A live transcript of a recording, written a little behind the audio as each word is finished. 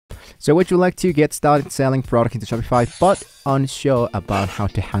So would you like to get started selling product into Shopify but unsure about how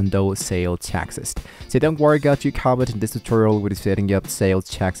to handle sales taxes? So don't worry, got you covered in this tutorial with setting up sales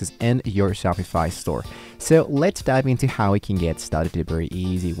taxes in your Shopify store. So let's dive into how we can get started in a very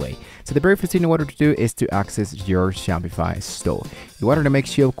easy way. So the very first thing you want to do is to access your Shopify store. You want to make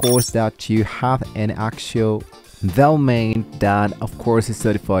sure, of course, that you have an actual domain that of course is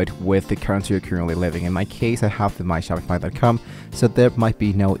certified with the country you're currently living. In my case, I have the myshopify.com, so there might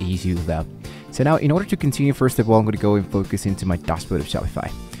be no issue there. So now in order to continue, first of all, I'm going to go and focus into my dashboard of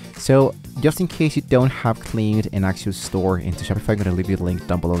Shopify. So just in case you don't have claimed an actual store into Shopify, I'm going to leave you a link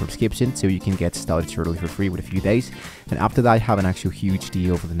down below in the description so you can get started totally for free with a few days. And after that, I have an actual huge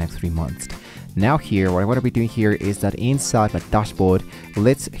deal for the next 3 months. Now here, what I want to be doing here is that inside my dashboard,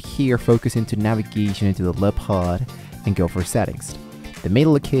 let's here focus into navigation into the left part and go for settings. The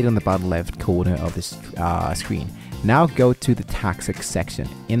middle located on the bottom left corner of this screen. Now go to the taxes section.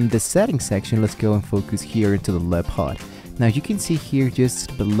 In the settings section, let's go and focus here into the left part. Now you can see here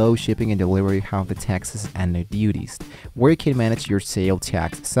just below shipping and delivery, you have the taxes and the duties, where you can manage your sales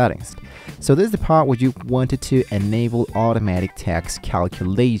tax settings. So this is the part where you wanted to enable automatic tax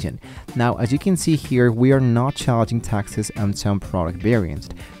calculation. Now as you can see here, we are not charging taxes on some product variants.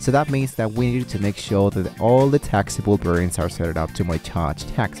 So that means that we need to make sure that all the taxable variants are set up to my charge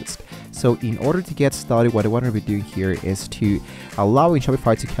taxes. So in order to get started, what I want to be doing here is to allowing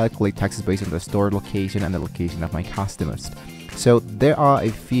Shopify to calculate taxes based on the store location and the location of my customers. So there are a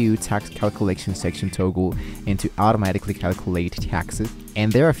few tax calculation section toggle into automatically calculate taxes,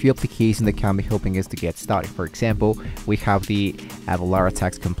 and there are a few applications that can be helping us to get started. For example, we have the Avalara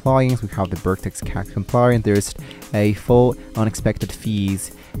tax compliance, we have the birth tax compliance, there's a full unexpected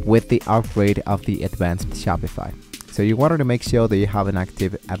fees with the upgrade of the advanced Shopify. So you wanted to make sure that you have an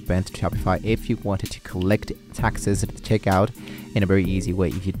active advanced Shopify if you wanted to collect taxes at the checkout in a very easy way.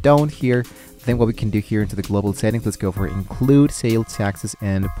 If you don't here, then what we can do here into the global settings, let's go for include sales taxes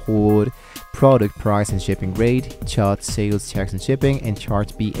and import product price and shipping rate, charge sales tax and shipping, and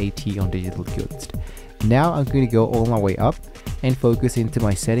charge VAT on digital goods. Now I'm going to go all my way up and focus into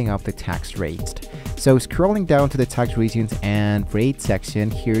my setting up the tax rates. So scrolling down to the tax regions and rate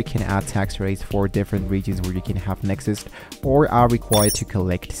section, here you can add tax rates for different regions where you can have nexus or are required to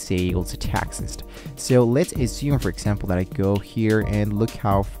collect sales taxes. So let's assume, for example, that I go here and look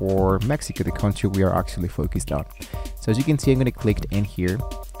out for Mexico, the country we are actually focused on. So as you can see, I'm going to click in here.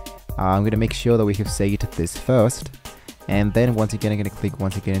 I'm going to make sure that we have saved this first. And then once again, I'm going to click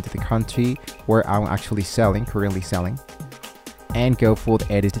once again into the country where I'm actually currently selling, and go for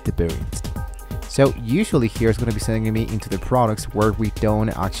the edit the variant. So usually here it's going to be sending me into the products where we don't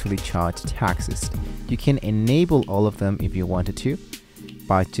actually charge taxes. You can enable all of them if you wanted to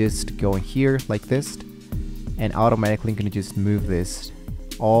by just going here like this, and automatically I'm going to just move this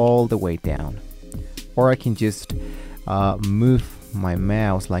all the way down. Or I can just move my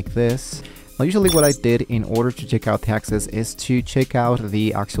mouse like this. Now, usually what I did in order to check out taxes is to check out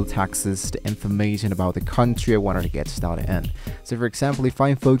the actual taxes, the information about the country I wanted to get started in. So for example, if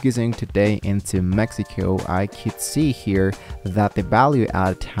I'm focusing today into Mexico, I could see here that the value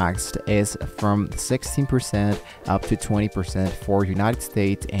added tax is from 16% up to 20% for United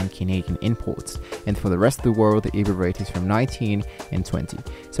States and Canadian imports. And for the rest of the world, the EBIT rate is from 19 and 20.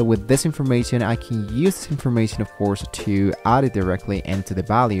 So with this information, I can use this information, of course, to add it directly into the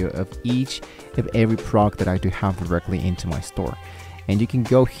value of every product that I do have directly into my store. And you can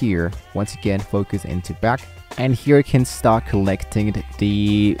go here, once again, focus into back, and here you can start collecting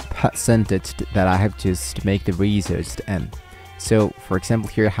the percentage that I have just make the research in. So for example,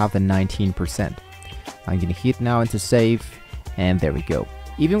 here I have the 19%. I'm gonna hit now into save, and there we go.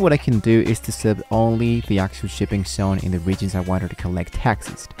 Even what I can do is to set only the actual shipping zone in the regions I wanted to collect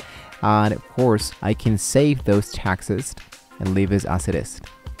taxes. And of course, I can save those taxes and leave it as it is.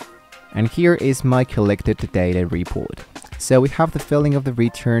 And here is my collected data report. So we have the filling of the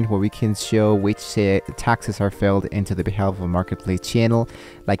return where we can show which taxes are filled into the behalf of a marketplace channel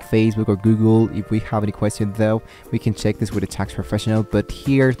like Facebook or Google. If we have any questions though, we can check this with a tax professional. But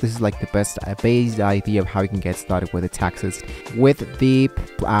here, this is like the best idea of how you can get started with the taxes with the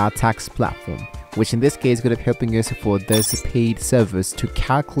tax platform, which in this case is going to be helping us for this paid service to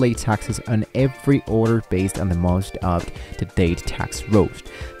calculate taxes on every order based on the most up-to-date tax rules.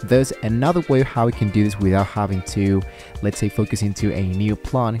 There's another way how we can do this without having to, let's say, focus into a new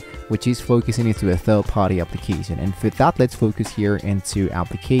plan, which is focusing into a third-party application. And for that, let's focus here into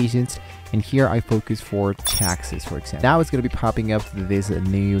applications. And here I focus for taxes, for example. Now it's going to be popping up this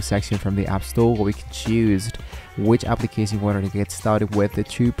new section from the App Store where we can choose which application we want to get started with, the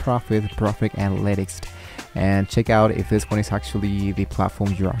true profit analytics and check out if this one is actually the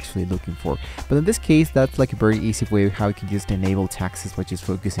platform you're actually looking for. But in this case, that's like a very easy way of how you can just enable taxes by just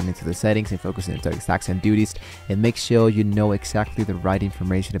focusing into the settings and focusing into tax and duties, and make sure you know exactly the right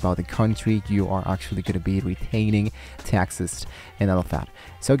information about the country you are actually going to be retaining taxes and all of that.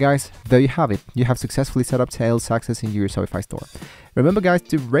 So guys, there you have it. You have successfully set up sales taxes in your Shopify store. Remember guys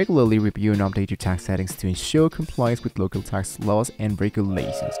to regularly review and update your tax settings to ensure compliance with local tax laws and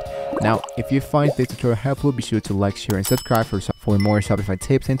regulations. Now, if you find this tutorial helpful, be sure to like, share, and subscribe for more Shopify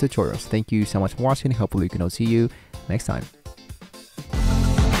tips and tutorials. Thank you so much for watching. Hopefully we can all see you next time.